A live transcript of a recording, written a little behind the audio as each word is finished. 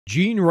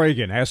Gene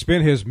Ragan has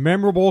spent his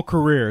memorable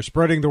career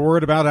spreading the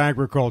word about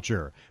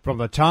agriculture, from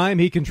the time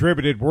he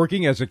contributed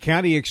working as a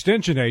county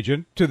extension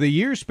agent to the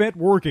years spent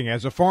working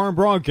as a farm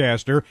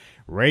broadcaster.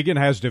 Ragan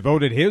has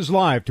devoted his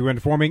life to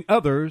informing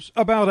others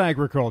about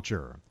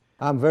agriculture.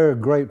 I'm very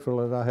grateful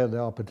that I had the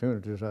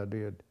opportunities I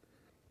did.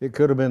 It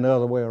could have been the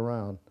other way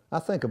around. I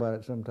think about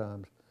it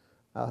sometimes.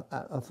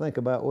 I think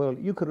about, well,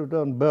 you could have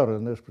done better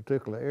in this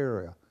particular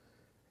area.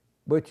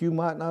 But you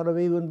might not have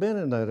even been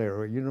in that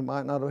area. You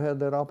might not have had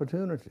that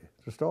opportunity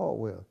to start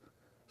with.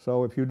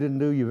 So if you didn't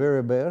do your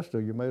very best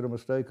or you made a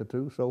mistake or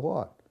two, so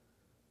what?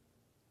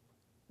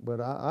 But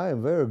I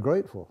am very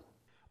grateful.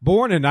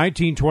 Born in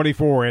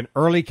 1924 in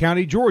Early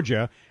County,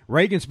 Georgia,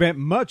 Ragan spent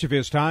much of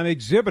his time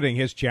exhibiting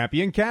his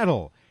champion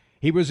cattle.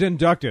 He was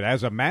inducted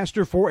as a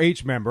Master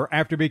 4-H member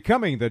after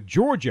becoming the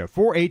Georgia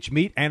 4-H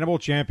Meat Animal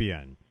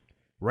Champion.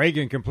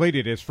 Ragan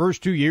completed his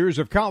first 2 years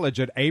of college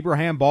at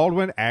Abraham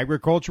Baldwin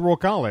Agricultural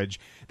College,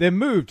 then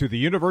moved to the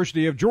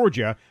University of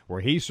Georgia, where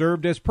he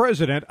served as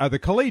president of the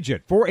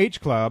Collegiate 4-H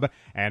Club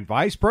and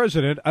vice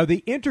president of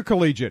the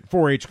Intercollegiate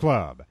 4-H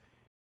Club.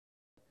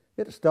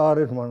 It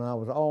started when I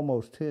was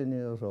almost 10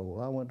 years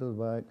old. I went to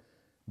the bank,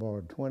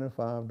 borrowed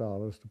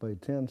 $25 to pay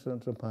 10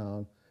 cents a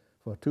pound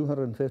for a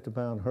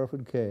 250-pound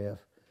Hereford calf.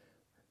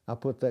 I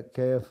put that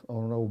calf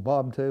on an old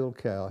bobtail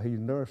cow. He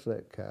nursed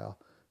that cow,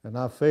 and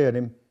I fed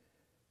him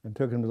and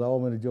took him to the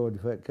Albany, Georgia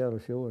Fat Cattle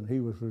Show, and he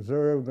was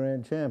reserve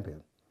grand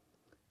champion.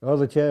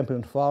 Other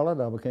champions followed.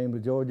 I became the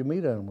Georgia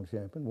Meat Animal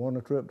Champion, won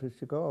a trip to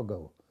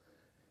Chicago.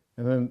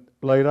 And then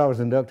later I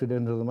was inducted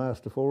into the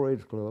Master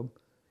 4-H Club,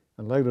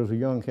 and later as a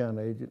young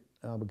county agent,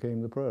 I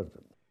became the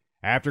president.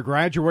 After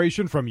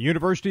graduation from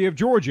University of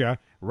Georgia,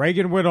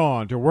 Ragan went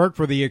on to work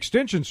for the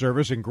Extension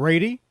Service in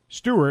Grady,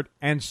 Stewart,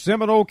 and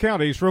Seminole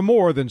counties for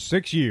more than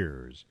 6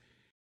 years.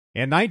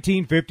 In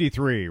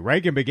 1953,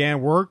 Ragan began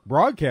work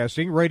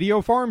broadcasting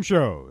radio farm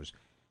shows.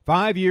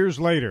 5 years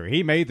later,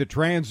 he made the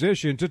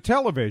transition to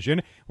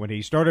television when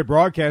he started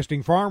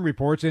broadcasting farm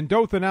reports in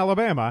Dothan,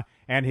 Alabama,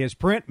 and his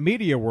print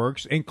media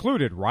works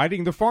included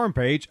writing the farm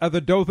page of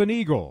the Dothan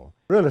Eagle.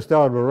 Really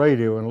started with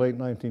radio in late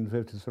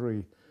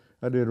 1953.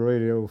 I did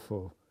radio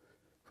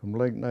from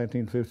late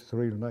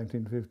 1953 to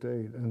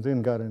 1958, and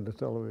then got into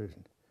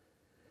television.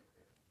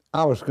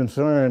 I was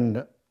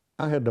concerned,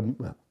 I had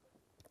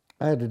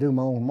to do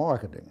my own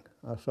marketing.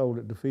 I sold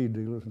it to feed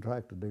dealers and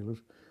tractor dealers,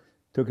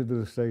 took it to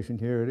the station,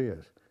 here it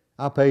is.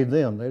 I paid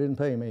them, they didn't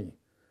pay me.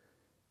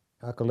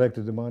 I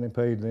collected the money,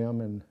 paid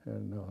them, and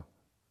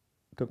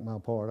took my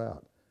part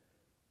out.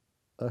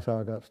 That's how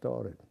I got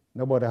started.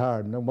 Nobody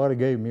hired me, nobody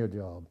gave me a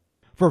job.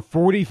 For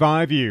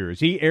 45 years,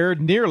 he aired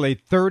nearly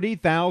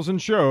 30,000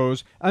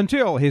 shows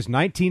until his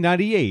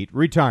 1998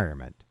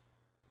 retirement.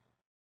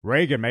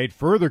 Ragan made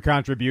further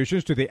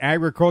contributions to the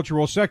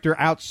agricultural sector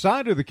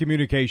outside of the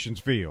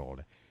communications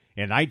field.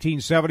 In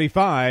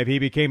 1975, he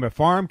became a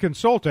farm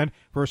consultant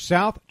for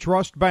South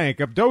Trust Bank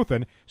of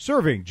Dothan,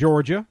 serving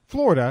Georgia,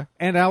 Florida,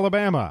 and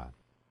Alabama.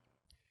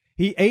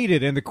 He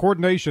aided in the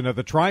coordination of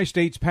the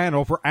Tri-States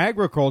Panel for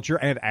Agriculture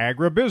and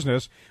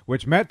Agribusiness,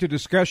 which met to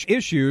discuss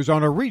issues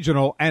on a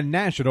regional and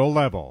national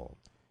level.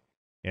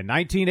 In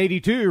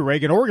 1982,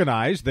 Ragan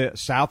organized the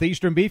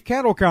Southeastern Beef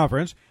Cattle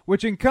Conference,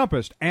 which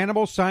encompassed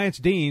animal science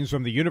deans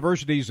from the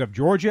universities of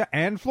Georgia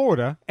and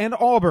Florida and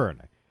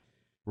Auburn.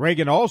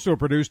 Ragan also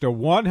produced a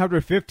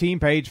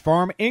 115-page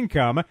farm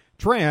income,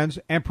 trends,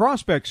 and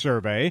prospect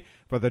survey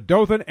for the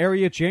Dothan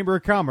Area Chamber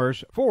of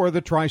Commerce for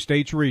the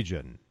Tri-States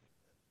region.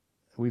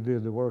 We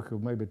did the work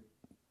of maybe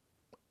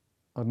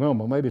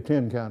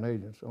 10 county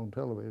agents on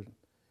television.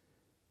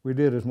 We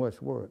did as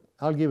much work.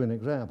 I'll give you an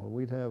example.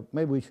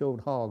 Maybe we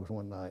showed hogs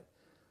one night.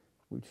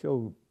 We'd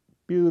show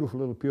beautiful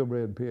little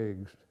purebred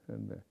pigs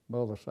and the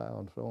mother sow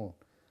and so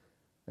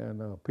on.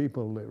 And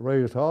people that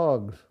raised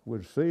hogs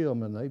would see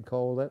them and they'd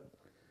call that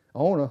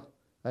owner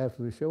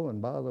after the show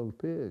and buy those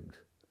pigs.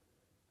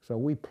 So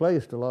we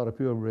placed a lot of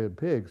purebred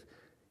pigs,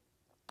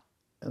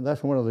 and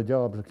that's one of the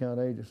jobs the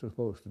county agents are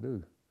supposed to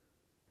do.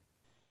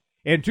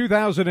 In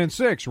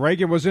 2006,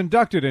 Ragan was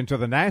inducted into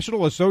the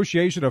National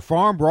Association of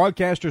Farm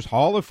Broadcasters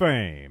Hall of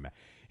Fame.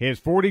 His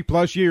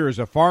 40-plus years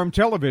of farm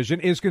television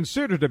is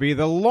considered to be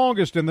the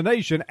longest in the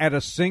nation at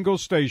a single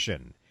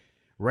station.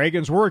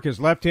 Ragan's work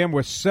has left him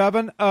with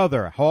 7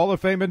 other Hall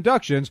of Fame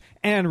inductions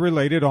and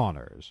related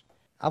honors.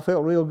 I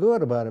felt real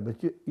good about it,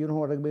 but you know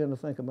what I began to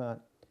think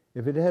about?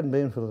 If it hadn't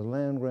been for the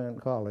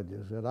land-grant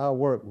colleges that I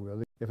worked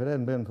with, if it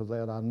hadn't been for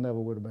that, I never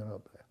would have been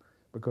up there,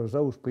 because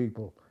those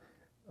people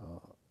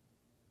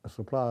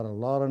supplied a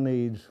lot of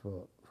needs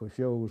for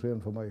shows,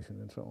 information,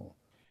 and so on.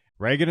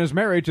 Ragan is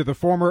married to the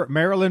former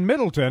Marilyn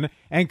Middleton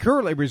and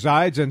currently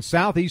resides in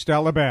Southeast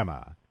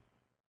Alabama.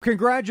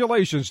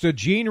 Congratulations to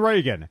Gene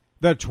Ragan,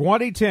 the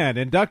 2010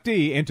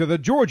 inductee into the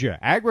Georgia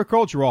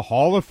Agricultural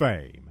Hall of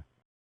Fame.